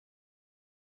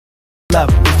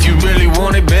level. If you really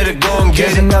want it, better go and get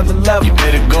There's it. another level. You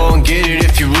better go and get it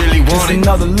if you really want There's it.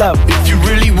 another level. If you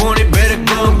really want it, better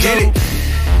go and get it.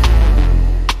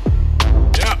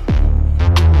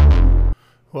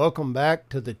 Welcome back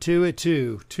to the 2 at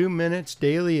 2. 2 minutes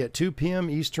daily at 2 p.m.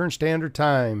 Eastern Standard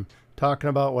Time. Talking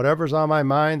about whatever's on my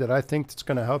mind that I think that's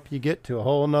going to help you get to a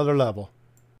whole nother level.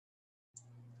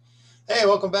 Hey,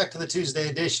 welcome back to the Tuesday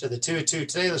edition of the 2 at 2.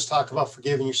 Today, let's talk about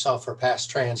forgiving yourself for past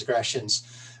transgressions.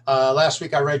 Last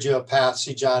week, I read you a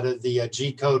passage out of the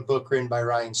G-Code book written by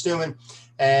Ryan Stewman.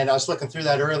 And I was looking through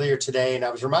that earlier today, and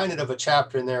I was reminded of a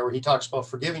chapter in there where he talks about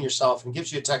forgiving yourself and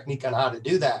gives you a technique on how to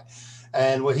do that.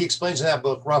 And what he explains in that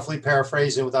book, roughly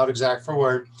paraphrasing without exact for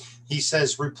word, he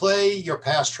says, replay your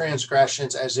past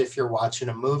transgressions as if you're watching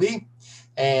a movie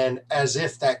and as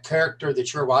if that character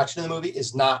that you're watching in the movie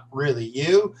is not really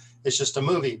you. It's just a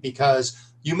movie, because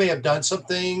you may have done some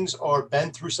things or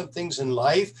been through some things in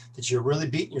life that you're really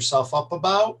beating yourself up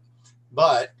about.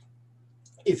 But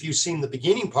if you've seen the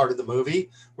beginning part of the movie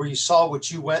where you saw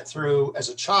what you went through as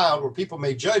a child, where people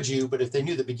may judge you, but if they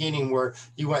knew the beginning where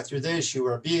you went through this, you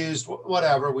were abused,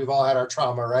 whatever, we've all had our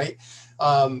trauma, right?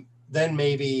 Then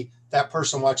maybe that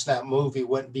person watching that movie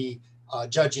wouldn't be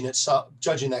judging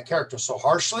that character so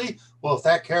harshly. Well, if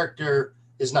that character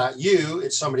is not you,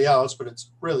 it's somebody else, but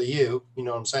it's really you, you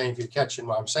know what I'm saying? If you're catching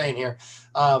what I'm saying here,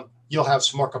 you'll have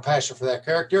some more compassion for that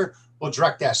character. Well,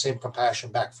 direct that same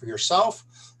compassion back for yourself.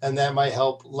 And that might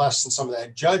help lessen some of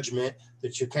that judgment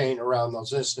that you're carrying around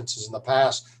those instances in the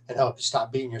past and help you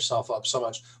stop beating yourself up so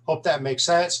much. Hope that makes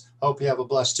sense. Hope you have a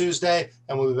blessed Tuesday,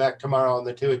 and we'll be back tomorrow on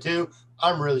the 2 at 2.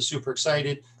 I'm really super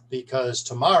excited because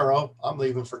tomorrow I'm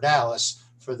leaving for Dallas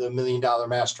for the $1 Million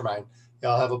Mastermind.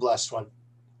 Y'all have a blessed one.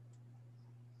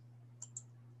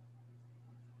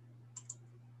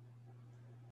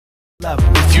 Level.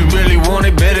 If you really want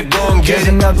it, better go and get There's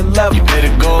it. another level. You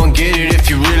better go and get it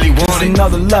if you really want There's it.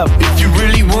 another level. If you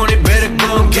really want it, better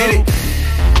go and get it.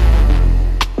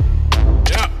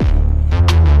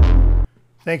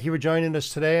 Thank you for joining us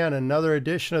today on another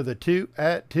edition of the 2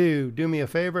 at 2. Do me a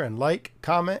favor and like,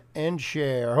 comment, and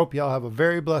share. I hope you all have a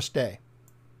very blessed day.